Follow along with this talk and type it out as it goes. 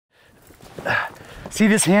See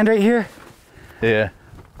this hand right here? Yeah.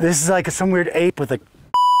 This is like some weird ape with a...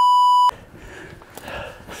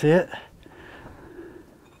 See it?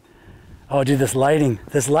 Oh, dude, this lighting.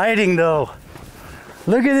 This lighting, though.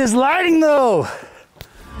 Look at this lighting, though.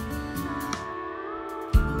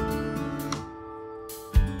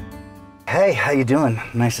 Hey, how you doing?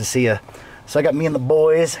 Nice to see you. So I got me and the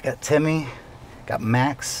boys. I got Timmy, got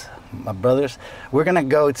Max, my brothers. We're gonna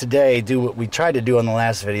go today do what we tried to do on the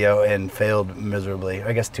last video and failed miserably.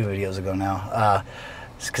 I guess 2 videos ago now.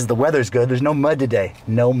 It's because the weather's good. There's no mud today.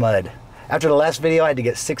 No mud. After the last video, I had to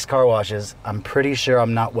get 6 car washes. I'm pretty sure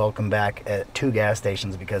I'm not welcome back at 2 gas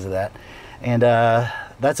stations because of that. And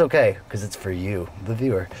that's okay, because it's for you, the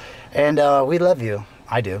viewer. And we love you.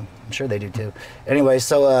 I do. I'm sure they do too. Anyway,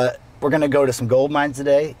 so we're gonna go to some gold mines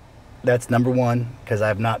today. That's number 1, because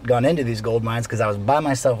I've not gone into these gold mines because I was by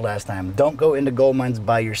myself last time. Don't go into gold mines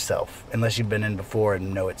by yourself unless you've been in before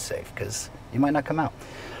and know it's safe, because you might not come out.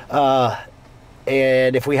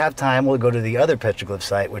 And if we have time, we'll go to the other petroglyph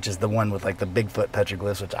site, which is the one with like the Bigfoot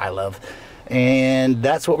petroglyphs, which I love. And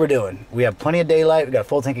that's what we're doing. We have plenty of daylight. We got a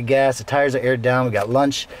full tank of gas. The tires are aired down. We got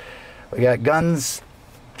lunch. We got guns,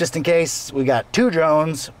 just in case. We got 2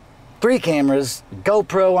 drones, 3 cameras,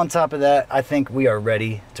 GoPro on top of that. I think we are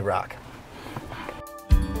ready to rock.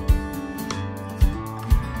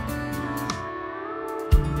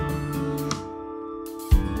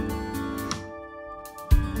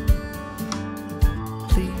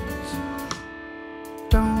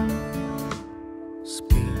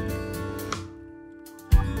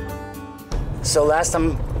 So last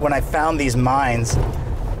time when I found these mines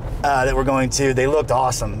that we're going to, they looked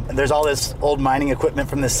awesome. And there's all this old mining equipment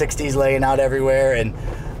from the 60s laying out everywhere, and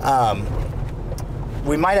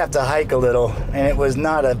we might have to hike a little. And it was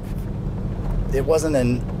not a, it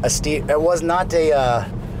wasn't a steep, it was not a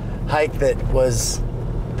hike that was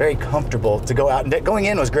very comfortable to go out. And going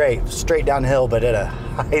in was great, straight downhill, but at a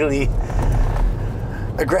highly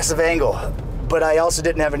aggressive angle. But I also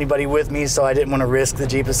didn't have anybody with me, so I didn't want to risk the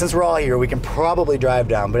Jeep. But since we're all here, we can probably drive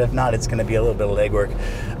down, but if not, it's going to be a little bit of legwork.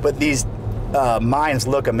 But these mines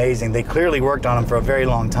look amazing. They clearly worked on them for a very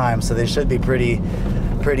long time, so they should be pretty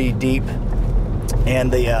deep. And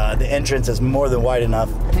the entrance is more than wide enough.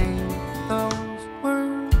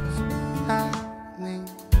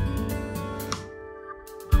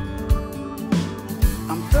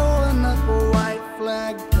 I'm throwing up a white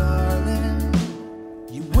flag, darling.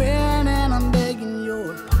 You win and I'm begging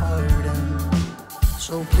your pardon.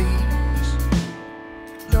 So please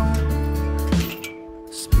don't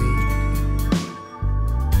speak.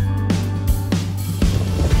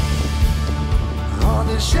 All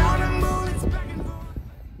this shouting bullets back and forth.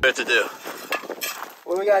 What to do?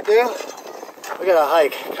 What we gotta do? We gotta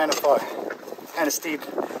hike kind of far, kind of steep.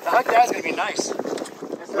 The hike there is gonna be nice.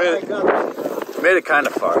 Made it kind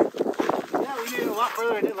of far. Yeah, we made it a lot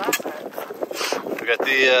further than we did last time. We got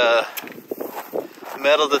the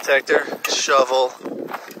metal detector, shovel,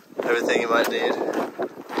 everything you might need.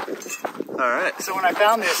 All right. So when I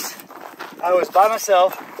found this, I was by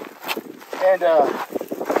myself, and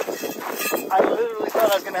I literally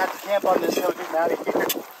thought I was gonna have to camp on this hill getting out of here,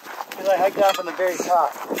 because I hiked down from the very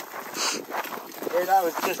top, and I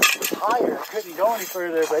was just tired. I couldn't go any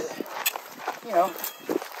further, but you know,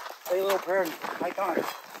 say a little prayer and hike on.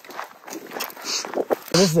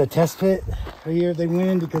 This is a test pit right here. They went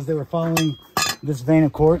in because they were following this vein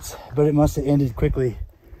of quartz, but it must have ended quickly.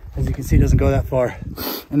 As you can see, it doesn't go that far.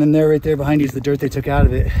 And then there, right there behind you, is the dirt they took out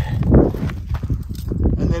of it.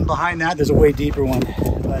 And then behind that, there's a way deeper one.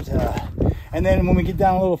 But and then when we get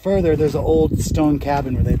down a little further, there's an old stone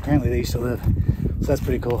cabin where apparently they used to live. So that's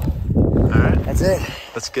pretty cool. All right, that's it.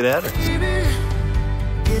 Let's get at it. Baby,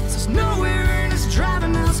 it's us nowhere and it's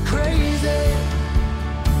driving us crazy.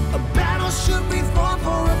 A battle should be fought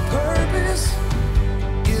for a purpose.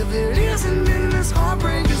 If it isn't, then this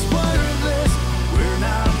heartbreak is worthless. We're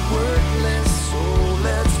not worthless, so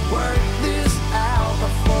let's work this out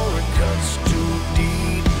before it cuts too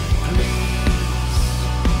deep. Please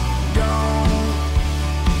don't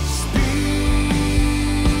speak.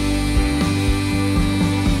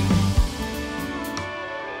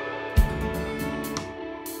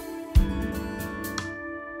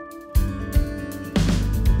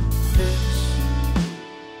 This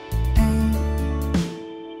ain't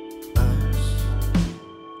us.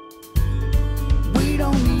 We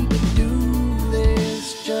don't need to do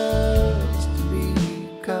this just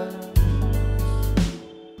because.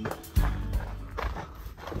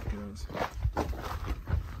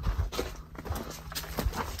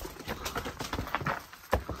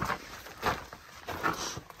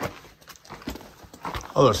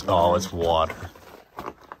 Oh, it's water.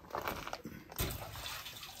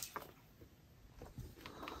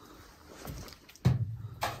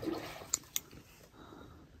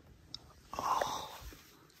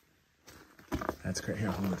 That's great. Here,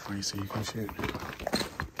 I'll hold it for you so you can shoot.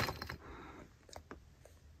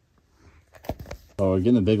 Oh, we're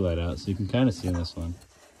getting the big light out, so you can kind of see in this one.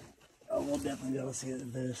 Oh, we'll definitely be able to see it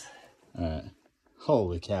in this. All right.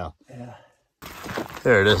 Holy cow. Yeah.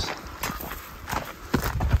 There it is. It's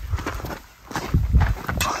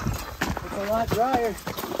a lot drier.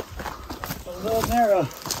 A little narrow.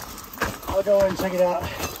 I'll go and check it out.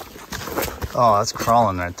 Oh, that's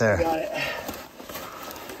crawling right there. Got it.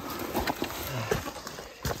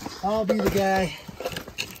 I'll be the guy.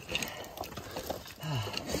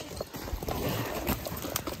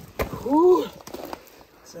 Whew.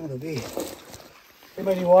 Son of a bee.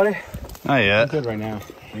 Anybody need water? Not yet. I'm good right now.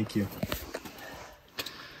 Thank you.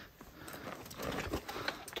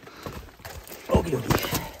 Okie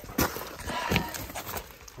dokie.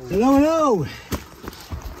 Hello, hello.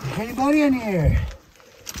 Anybody in here?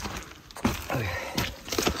 Okay.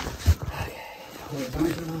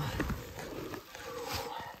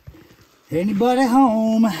 Anybody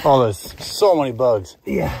home? Oh, there's so many bugs.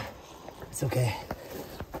 Yeah, it's okay.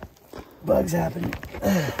 Bugs happen.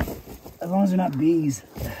 As long as they're not bees.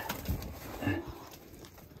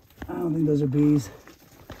 I don't think those are bees.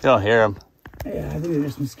 You don't hear them. Yeah, I think they're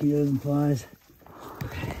just mosquitoes and flies.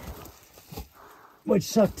 Okay. Which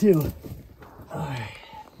suck too. Alright.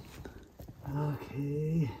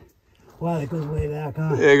 Okay. Wow, that goes way back,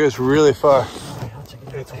 huh? Yeah, it goes really far. Alright, I'll check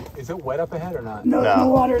it out. Is it wet up ahead or not? No, no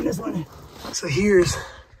water in this one. So here's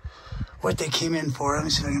what they came in for. Let me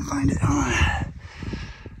see if I can find it.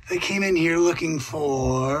 They came in here looking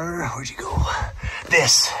for, where'd you go?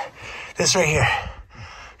 This right here.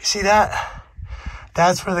 You see that?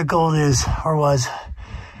 That's where the gold is, or was.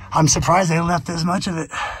 I'm surprised they left as much of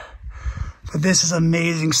it. But this is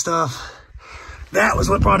amazing stuff. That was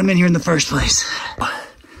what brought him in here in the first place.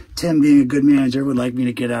 Tim, being a good manager, would like me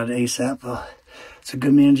to get out ASAP. Well, that's what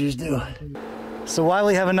good managers do. So while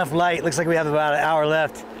we have enough light, looks like we have about an hour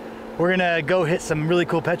left. We're gonna go hit some really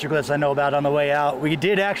cool petroglyphs I know about on the way out. We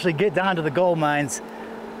did actually get down to the gold mines.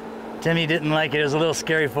 Timmy didn't like it. It was a little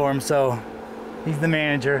scary for him, so he's the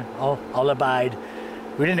manager. I'll abide.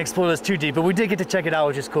 We didn't explore this too deep, but we did get to check it out,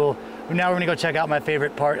 which is cool. But now we're gonna go check out my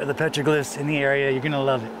favorite part of the petroglyphs in the area. You're gonna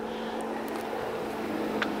love it.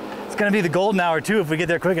 It's gonna be the golden hour too if we get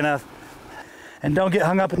there quick enough. And don't get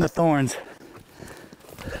hung up in the thorns.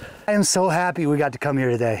 I am so happy we got to come here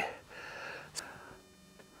today.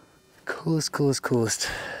 Coolest, coolest, coolest.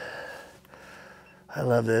 I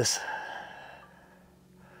love this.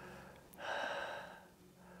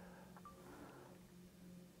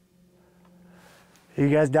 You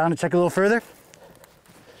guys down to check a little further?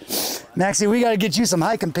 Maxie, we gotta get you some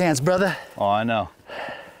hiking pants, brother. Oh, I know.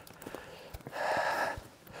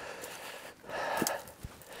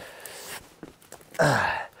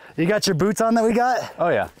 You got your boots on that we got? Oh,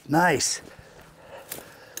 yeah. Nice.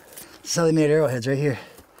 So they made arrowheads right here.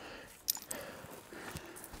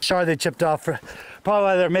 Shard they chipped off for probably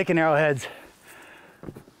why they're making arrowheads.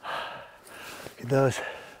 Look at those.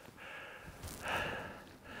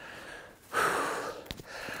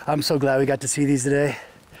 I'm so glad we got to see these today.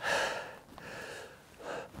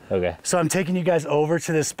 Okay. So I'm taking you guys over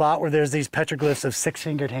to this spot where there's these petroglyphs of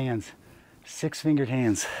six-fingered hands. Six-fingered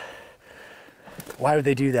hands. Why would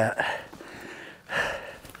they do that?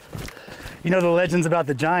 You know the legends about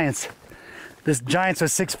the giants. This giants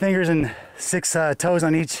with 6 fingers and 6 toes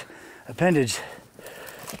on each appendage.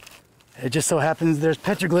 It just so happens there's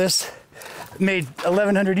petroglyphs made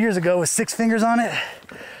 1100 years ago with 6 fingers on it.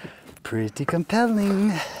 Pretty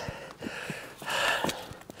compelling.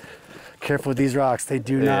 Careful with these rocks, they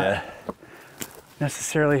do not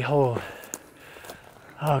necessarily hold.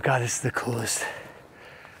 Oh God, this is the coolest.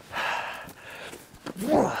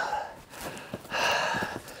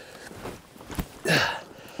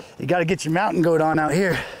 You gotta get your mountain goat on out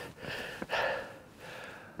here.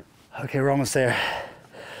 Okay, we're almost there.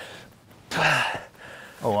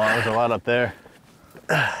 Oh, wow, there's a lot up there.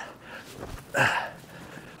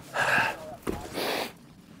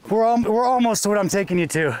 We're almost to what I'm taking you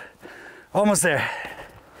to. Almost there.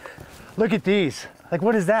 Look at these. Like,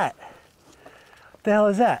 what is that? What the hell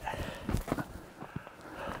is that?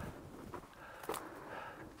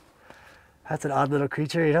 That's an odd little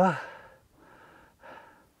creature, you know?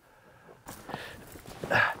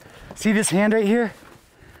 See this hand right here?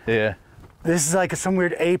 Yeah. This is like some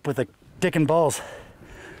weird ape with a dick and balls.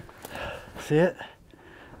 See it?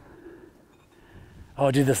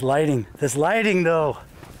 Oh, dude, this lighting though.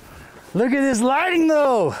 Look at this lighting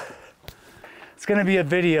though. It's gonna be a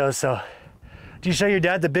video, so. Do you show your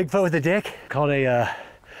dad the Bigfoot with the dick? Called a,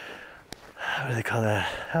 what do they call that?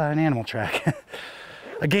 An animal track.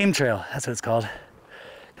 A game trail, that's what it's called.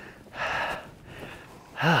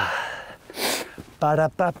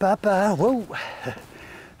 Ba-da-ba-ba-ba. Whoa.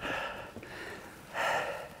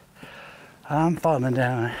 I'm falling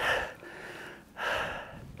down.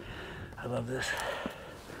 I love this.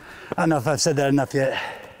 I don't know if I've said that enough yet.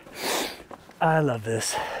 I love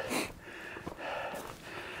this.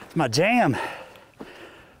 It's my jam.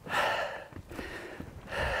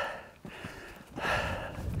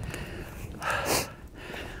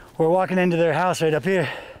 We're walking into their house right up here.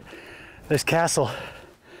 This castle.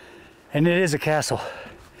 And it is a castle.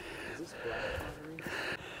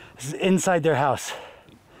 This is inside their house.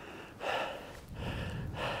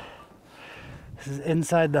 This is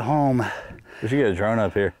inside the home. We should get a drone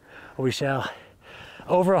up here. We shall.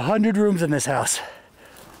 Over 100 rooms in this house.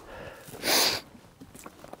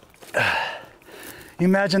 You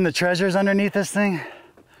imagine the treasures underneath this thing?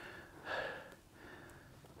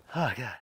 Oh, God.